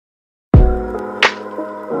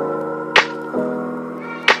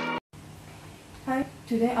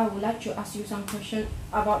Today I would like to ask you some questions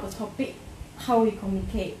about the topic, how we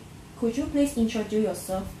communicate. Could you please introduce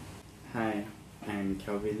yourself? Hi, I'm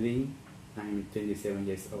Calvin Lee. I'm 27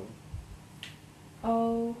 years old.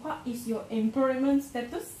 What is your employment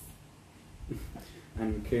status?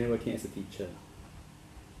 I'm currently working as a teacher.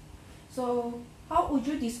 So, how would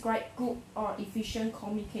you describe good or efficient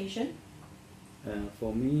communication?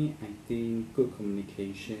 For me, I think good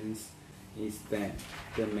communications is that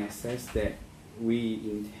the message that we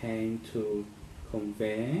intend to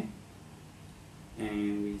convey,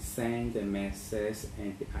 and we send the message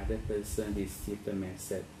and the other person receives the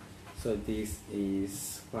message. So this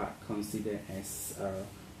is what considered as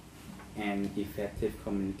an effective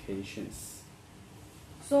communications.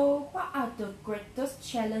 So, what are the greatest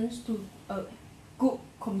challenges to good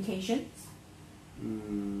communications?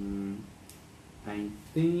 I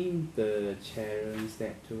think the challenge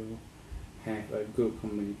that to have a good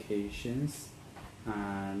communications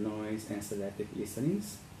are noise and selective listening.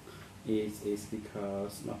 It is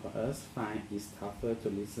because most of us find it tougher to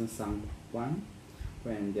listen someone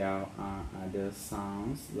when there are other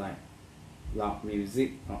sounds like loud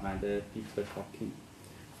music or other people talking.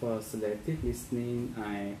 For selective listening,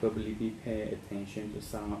 I probably pay attention to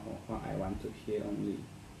sound or what I want to hear only.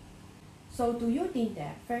 So, do you think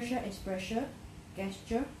that facial expression,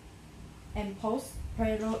 gesture, and pose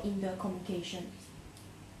play a role in the communication?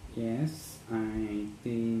 Yes, I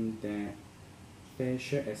think that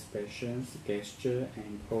facial expressions, gesture,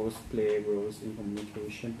 and pose play roles in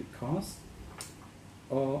communication because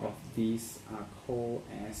all of these are called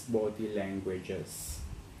as body languages.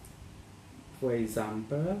 For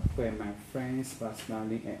example, when my friends were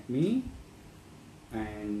smiling at me,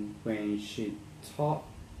 and when she talked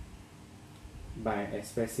by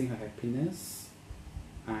expressing her happiness,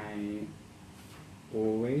 I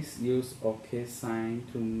always use okay sign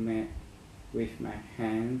to make with my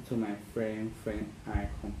hand to my friend when I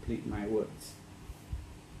complete my words.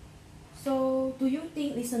 So, do you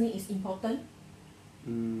think listening is important?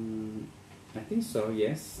 I think so,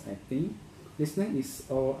 yes. I think listening is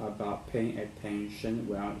all about paying attention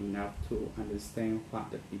well enough to understand what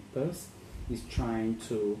the people is trying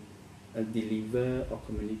to deliver or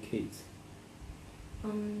communicate.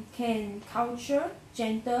 Can culture,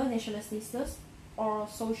 gender, nationality, or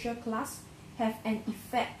social class have an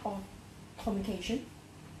effect on communication?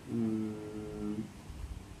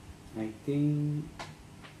 I think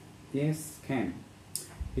yes, can.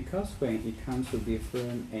 Because when it comes to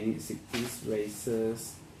different ethnicities,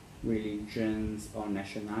 races, religions, or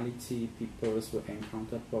nationality, people will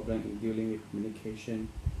encounter problems in dealing with communication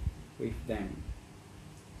with them.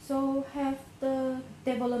 So, have the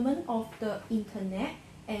development of the internet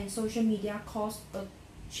and social media caused a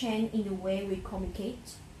change in the way we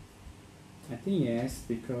communicate? I think yes,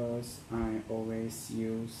 because I always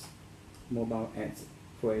use mobile apps,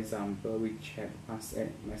 for example, WeChat, WhatsApp,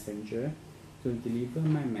 Messenger, to deliver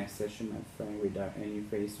my message to my friend without any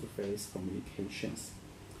face-to-face communications.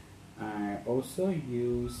 I also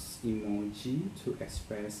use emoji to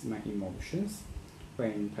express my emotions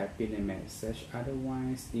when typing a message,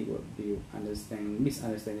 otherwise it would be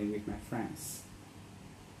misunderstanding with my friends.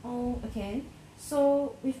 Oh, okay.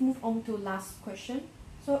 So we've moved on to last question.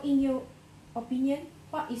 So in your opinion,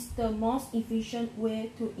 what is the most efficient way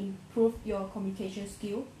to improve your communication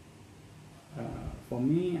skill? For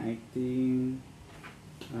me, I think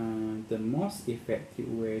the most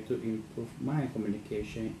effective way to improve my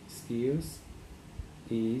communication skills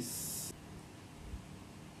is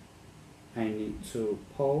I need to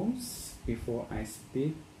pause before I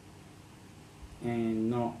speak and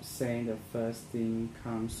not say the first thing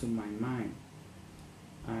comes to my mind.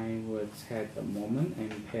 I will take a moment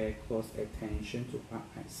and pay close attention to what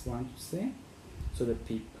I want to say, so the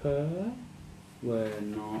people will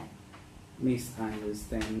not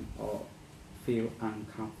misunderstand or feel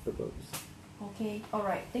uncomfortable. Okay,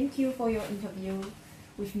 alright. Thank you for your interview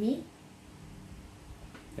with me.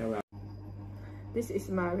 You're welcome. This is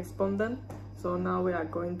my respondent. So now we are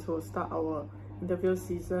going to start our interview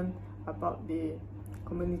season about the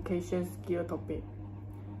communication skill topic.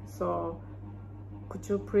 So could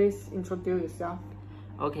you please introduce yourself?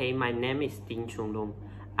 Okay, my name is Ding Chunglong.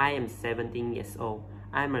 I am 17 years old.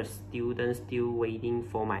 I'm a student still waiting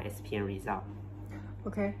for my SPM result.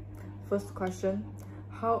 Okay, first question.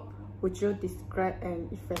 How would you describe an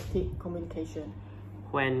effective communication?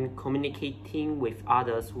 When communicating with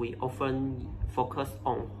others, we often focus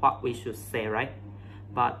on what we should say, right?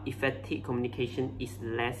 But effective communication is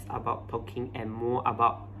less about talking and more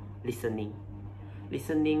about listening.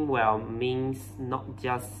 Listening well means not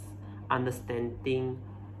just understanding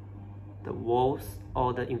the words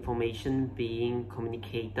or the information being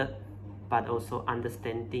communicated, but also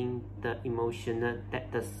understanding the emotion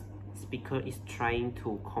that the speaker is trying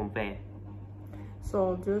to convey.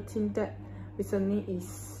 So do you think that listening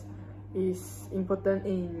is important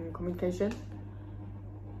in communication?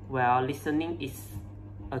 Well, listening is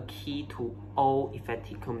a key to all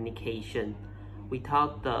effective communication.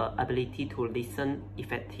 Without the ability to listen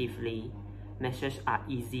effectively, messages are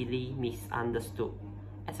easily misunderstood.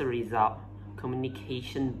 As a result,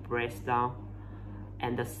 communication breaks down,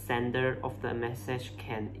 and the sender of the message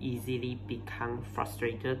can easily become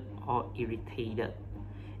frustrated or irritated.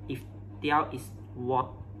 If there is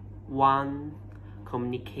one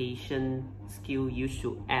communication skill you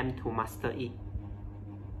should aim to master it,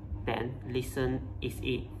 then listen is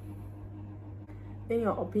it. In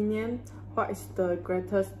your opinion, what is the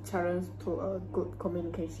greatest challenge to a good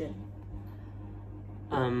communication?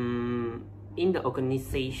 In the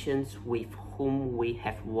organizations with whom we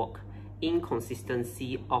have worked,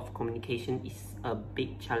 inconsistency of communication is a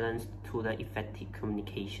big challenge to the effective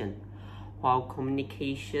communication. While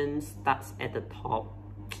communication starts at the top,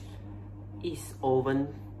 it's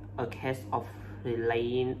often a case of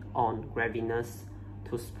relying on gravitas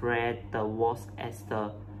to spread the words as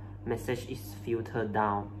the message is filtered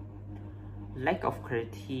down. Lack of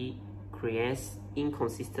clarity creates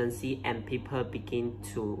inconsistency, and people begin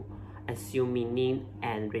to assume meaning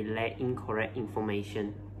and relay incorrect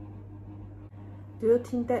information. Do you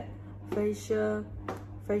think that facial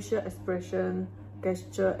expression,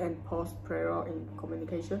 gesture, and pose play a role in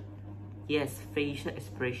communication? Yes, facial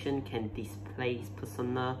expression can display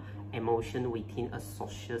personal emotion within a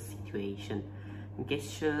social situation.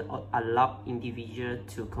 Gestures allow individuals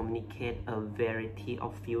to communicate a variety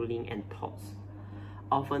of feelings and thoughts,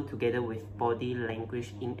 often together with body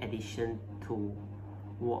language in addition to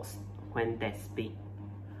words when they speak.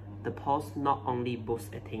 The pause not only boosts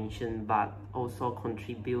attention but also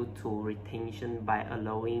contribute to retention by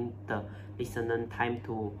allowing the listener time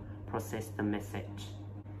to process the message.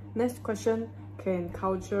 Next question, can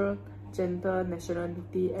culture, gender,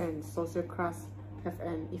 nationality, and social class have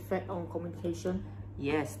an effect on communication?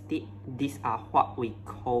 Yes, these are what we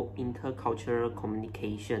call intercultural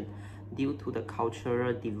communication. Due to the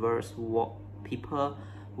cultural diverse world, people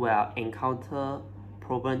will encounter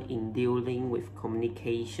problems in dealing with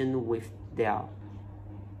communication with them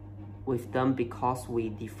because we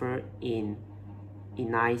differ in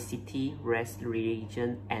ethnicity, race,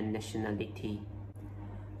 religion, and nationality.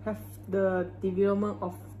 Have the development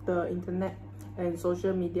of the internet and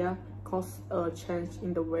social media caused a change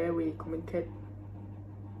in the way we communicate?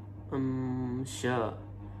 Sure.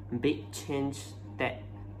 Big change that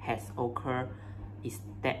has occurred is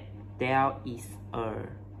that there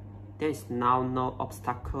is now no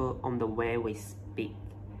obstacle on the way we speak.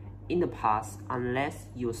 In the past, unless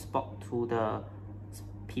you spoke to the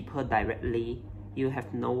people directly, you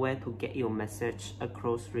have nowhere to get your message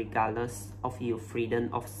across regardless of your freedom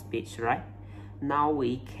of speech, right? Now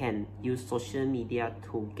we can use social media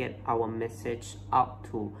to get our message out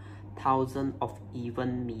to thousands of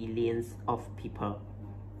even millions of people.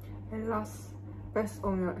 And last, based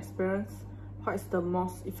on your experience, what is the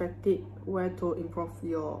most effective way to improve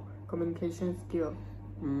your communication skill?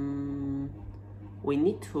 We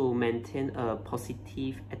need to maintain a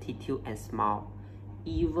positive attitude and smile.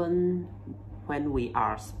 Even when we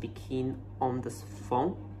are speaking on the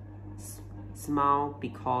phone, smile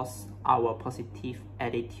because our positive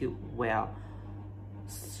attitude will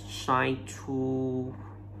shine through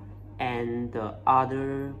and the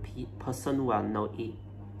other person will know it.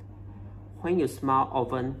 When you smile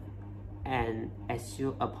often and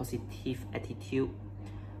assume a positive attitude,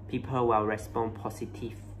 people will respond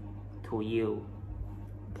positive to you.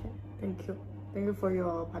 Okay, thank you. Thank you for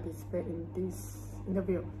your participation in this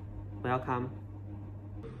interview. Welcome.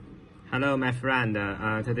 Hello, my friend.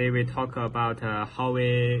 Today we talk about how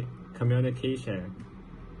we communication.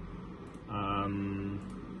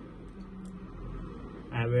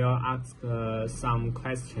 I will ask some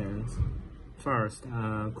questions. First,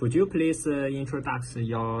 could you please introduce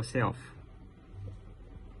yourself?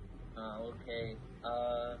 Okay.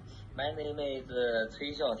 My name is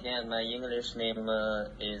Cui Xiaotian. My English name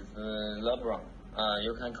is LeBron.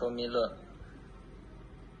 You can call me Le.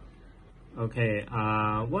 Okay.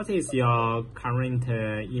 What is your current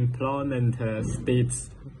employment status?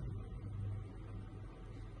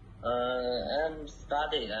 I'm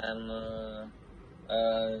studying. I'm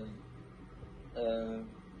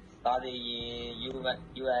studying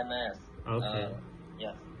UMS. Okay.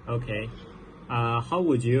 Yes. Okay. How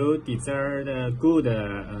would you desert good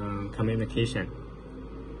communication?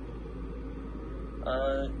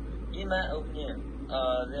 in my opinion,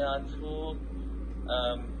 there are two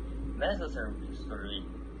necessary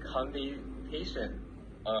conditions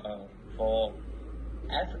for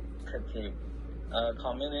effective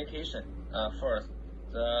communication. First,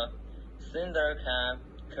 the sender can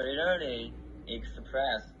clearly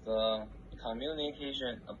express the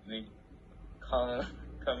communication of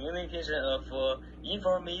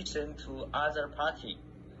information to other party.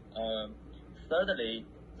 Thirdly,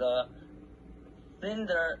 the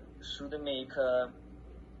sender should make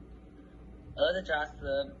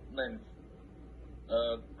adjustments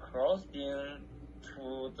according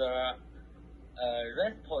to the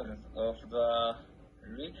response of the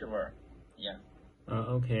receiver. Yeah.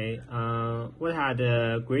 Okay. What are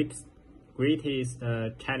the greatest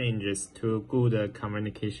challenges to good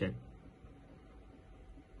communication?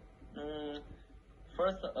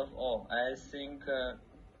 First of all, I think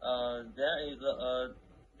there is a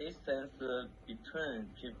distance between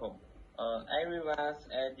people. Everyone's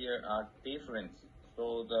ideas are different,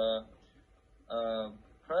 so the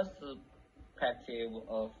perspective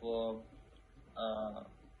of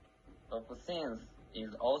things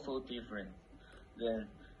is also different. Then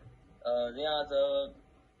there are the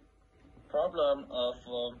problem of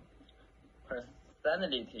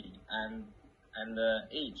personality and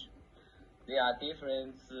age. There are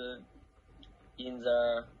differences in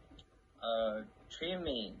the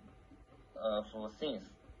treatment for things.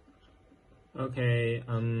 Okay.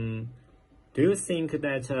 Do you think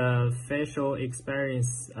that facial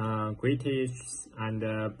experience, greetings, and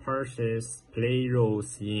purses play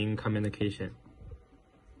roles in communication?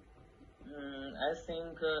 I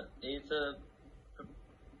think it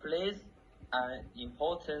plays an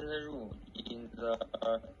important role in the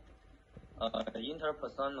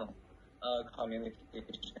interpersonal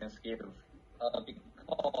communication skills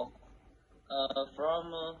because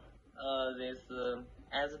from this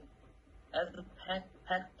as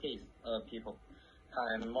practice people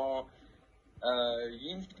can more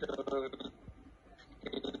intuitively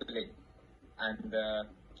and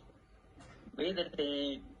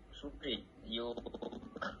readily truly use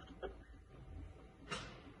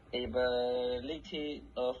ability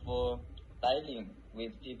of dealing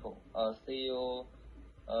with people, feel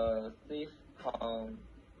safe,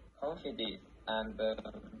 confidence, and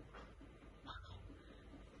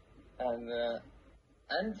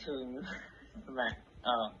intimate,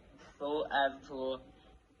 so as to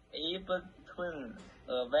between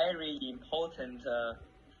a very important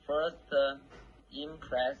first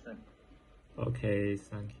impression. Okay,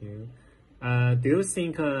 thank you. Do you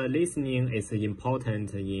think listening is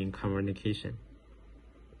important in communication?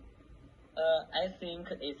 I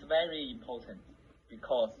think it's very important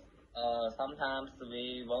because sometimes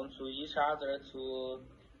we want to each other to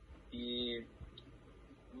be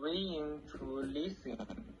willing to listen,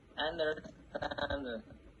 understand,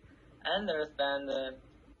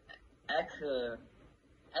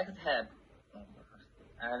 accept,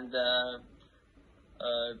 and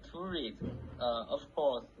to read. Of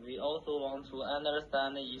course, we also want to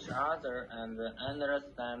understand each other and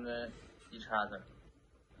understand each other.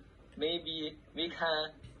 Maybe we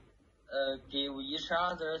can give each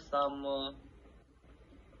other some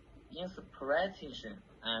inspiration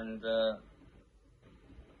and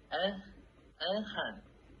enhance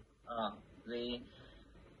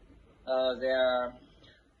their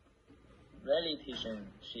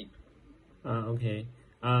relationship. Okay.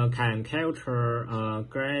 Can culture,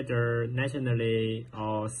 gender, nationality,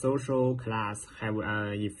 or social class have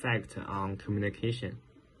an effect on communication?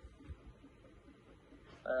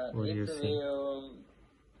 What do you It think? will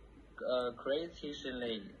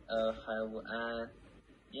critically have an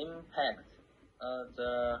impact.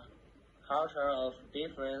 The culture of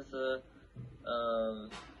different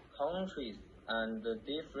countries and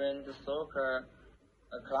different social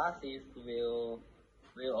classes will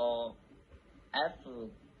affect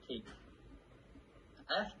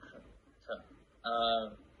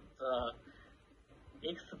the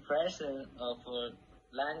expression of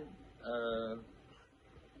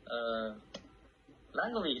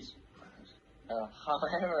language.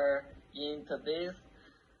 However, in today's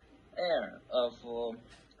era of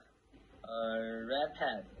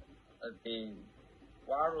rapid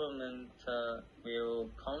development, will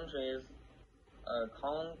countries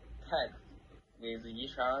contact with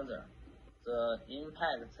each other, the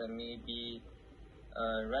impact may be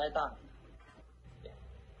reduced.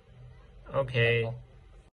 Okay.